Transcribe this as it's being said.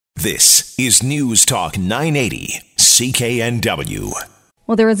This is News Talk 980 CKNW.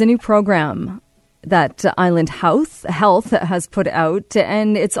 Well, there is a new program that Island Health has put out,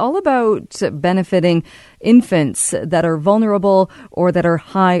 and it's all about benefiting infants that are vulnerable or that are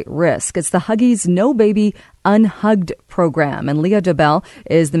high risk. It's the Huggies No Baby Unhugged program, and Leah Dobell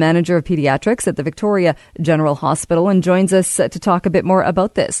is the manager of Paediatrics at the Victoria General Hospital and joins us to talk a bit more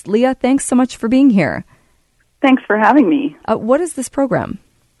about this. Leah, thanks so much for being here. Thanks for having me. What is this program?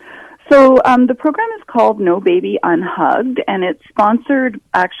 So the program is called No Baby Unhugged, and it's sponsored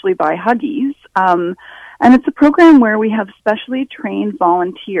actually by Huggies. And it's a program where we have specially trained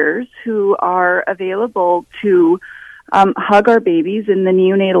volunteers who are available to hug our babies in the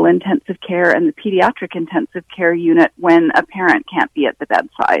neonatal intensive care and the pediatric intensive care unit when a parent can't be at the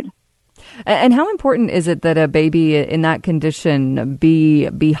bedside. And how important is it that a baby in that condition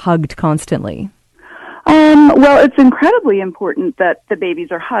be hugged constantly? Well, it's incredibly important that the babies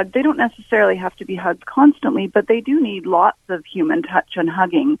are hugged. They don't necessarily have to be hugged constantly, but they do need lots of human touch and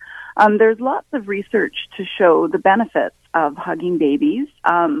hugging. There's lots of research to show the benefits of hugging babies.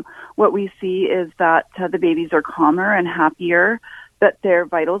 What we see is that the babies are calmer and happier, that their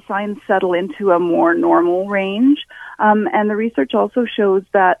vital signs settle into a more normal range. And the research also shows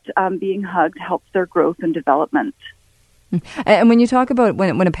that being hugged helps their growth and development. And when you talk about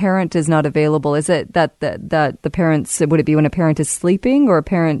when a parent is not available, is it that the parents, would it be when a parent is sleeping, or a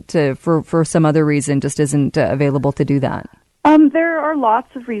parent for some other reason just isn't available to do that? There are lots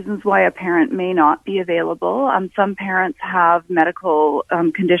of reasons why a parent may not be available. Some parents have medical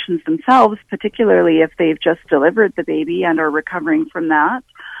conditions themselves, particularly if they've just delivered the baby and are recovering from that.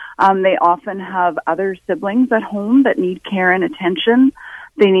 They often have other siblings at home that need care and attention.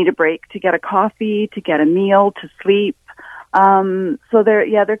 They need a break to get a coffee, to get a meal, to sleep. So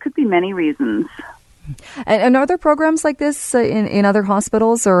there could be many reasons. And are there programs like this in other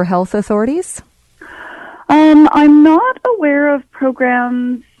hospitals or health authorities? I'm not aware of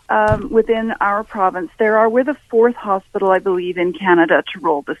programs within our province. We're the fourth hospital, I believe, in Canada to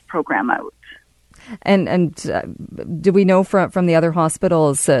roll this program out. And do we know from the other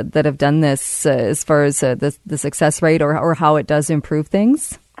hospitals that have done this as far as the success rate or how it does improve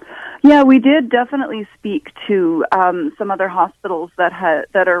things? Yeah, we did definitely speak to some other hospitals that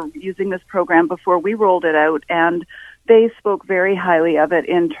are using this program before we rolled it out, and they spoke very highly of it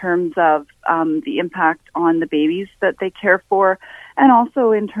in terms of the impact on the babies that they care for, and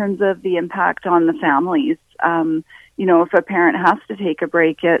also in terms of the impact on the families. If a parent has to take a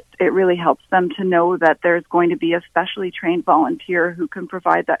break, it really helps them to know that there's going to be a specially trained volunteer who can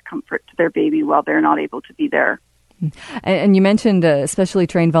provide that comfort to their baby while they're not able to be there. And you mentioned specially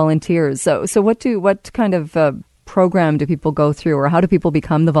trained volunteers. So what kind of program do people go through, or how do people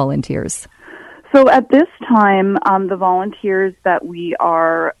become the volunteers? So at this time, the volunteers that we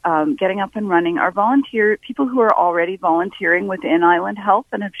are getting up and running are people who are already volunteering within Island Health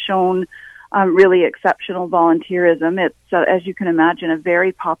and have shown really exceptional volunteerism. It's, as you can imagine, a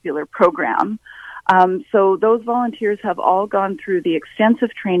very popular program. So those volunteers have all gone through the extensive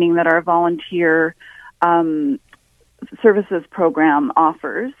training that our volunteer services program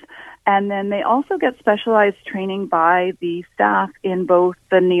offers. And then they also get specialized training by the staff in both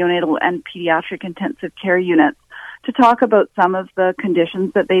the neonatal and pediatric intensive care units to talk about some of the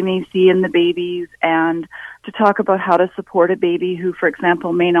conditions that they may see in the babies, and to talk about how to support a baby who, for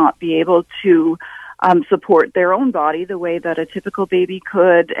example, may not be able to support their own body the way that a typical baby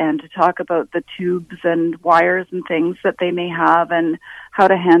could, and to talk about the tubes and wires and things that they may have and how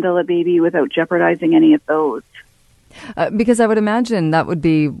to handle a baby without jeopardizing any of those. Because I would imagine that would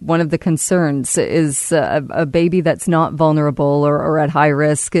be one of the concerns is a baby that's not vulnerable or at high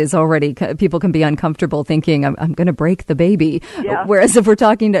risk is already, people can be uncomfortable thinking, I'm going to break the baby. Yeah. Whereas if we're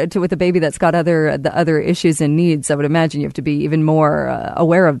talking with a baby that's got other issues and needs, I would imagine you have to be even more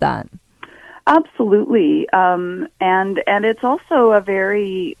aware of that. Absolutely. And it's also a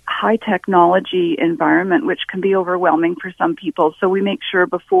very high technology environment, which can be overwhelming for some people. So we make sure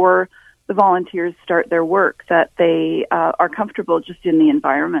before the volunteers start their work that they are comfortable just in the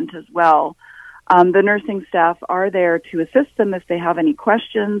environment as well. The nursing staff are there to assist them if they have any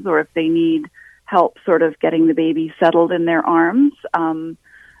questions or if they need help sort of getting the baby settled in their arms.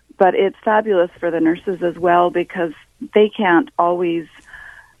 But it's fabulous for the nurses as well because they can't always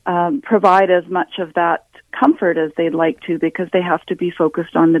provide as much of that comfort as they'd like to because they have to be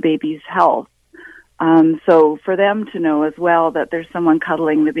focused on the baby's health. So for them to know as well that there's someone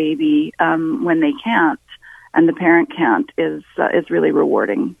cuddling the baby when they can't and the parent can't is really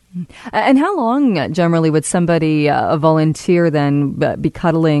rewarding. And how long generally would somebody, a volunteer, then be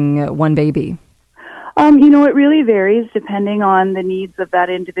cuddling one baby? It really varies depending on the needs of that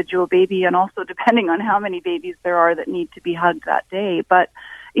individual baby and also depending on how many babies there are that need to be hugged that day. But,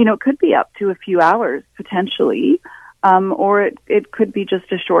 it could be up to a few hours potentially, or it could be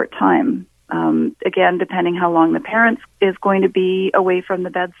just a short time. Again, depending how long the parent is going to be away from the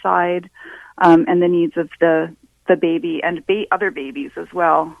bedside, and the needs of the baby and other babies as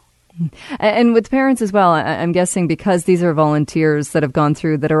well. And with parents as well, I'm guessing because these are volunteers that have gone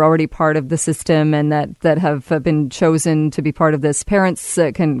through, that are already part of the system and that have been chosen to be part of this, parents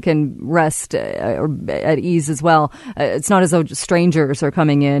can rest at ease as well. It's not as though strangers are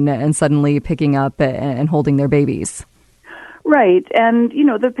coming in and suddenly picking up and holding their babies. Right. And,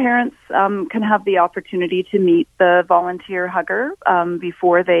 the parents can have the opportunity to meet the volunteer hugger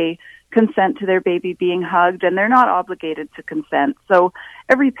before they consent to their baby being hugged, and they're not obligated to consent. So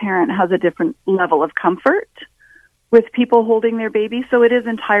every parent has a different level of comfort with people holding their baby, so it is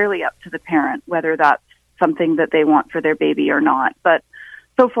entirely up to the parent whether that's something that they want for their baby or not. But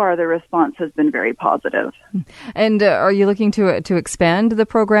so far, the response has been very positive. And are you looking to expand the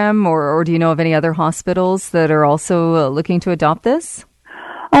program, or do you know of any other hospitals that are also looking to adopt this?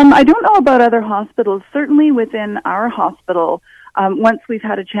 I don't know about other hospitals. Certainly within our hospital, once we've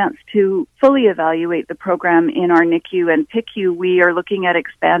had a chance to fully evaluate the program in our NICU and PICU, we are looking at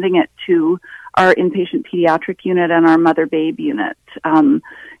expanding it to our inpatient pediatric unit and our mother-babe unit.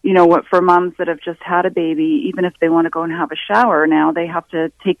 For moms that have just had a baby, even if they want to go and have a shower now, they have to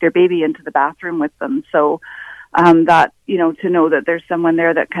take their baby into the bathroom with them. So to know that there's someone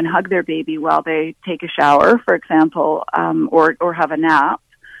there that can hug their baby while they take a shower, for example, or have a nap,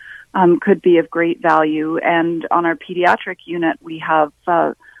 could be of great value. And on our pediatric unit, we have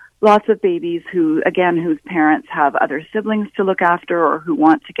lots of babies whose parents have other siblings to look after or who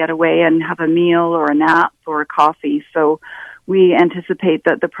want to get away and have a meal or a nap or a coffee. So we anticipate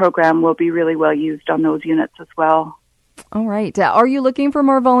that the program will be really well used on those units as well. All right. Are you looking for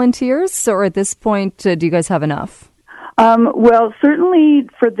more volunteers, or at this point, do you guys have enough? Well, certainly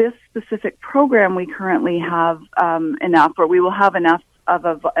for this specific program, we currently have enough, or we will have enough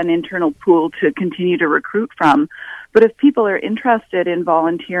of an internal pool to continue to recruit from. But if people are interested in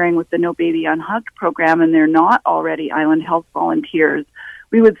volunteering with the No Baby Unhugged program and they're not already Island Health volunteers,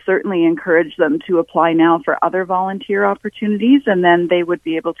 we would certainly encourage them to apply now for other volunteer opportunities, and then they would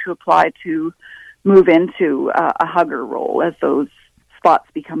be able to apply to move into a hugger role as those spots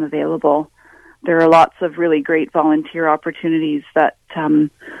become available. There are lots of really great volunteer opportunities that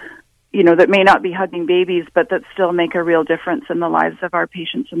that may not be hugging babies, but that still make a real difference in the lives of our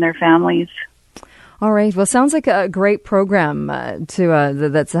patients and their families. All right. Well, sounds like a great program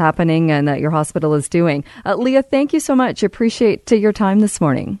that's happening and that your hospital is doing. Leah, thank you so much. Appreciate your time this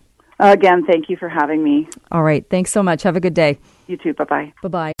morning. Again, thank you for having me. All right. Thanks so much. Have a good day. You too. Bye-bye.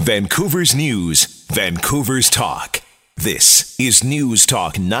 Bye-bye. Vancouver's News, Vancouver's Talk. This is News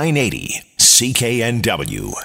Talk 980, CKNW.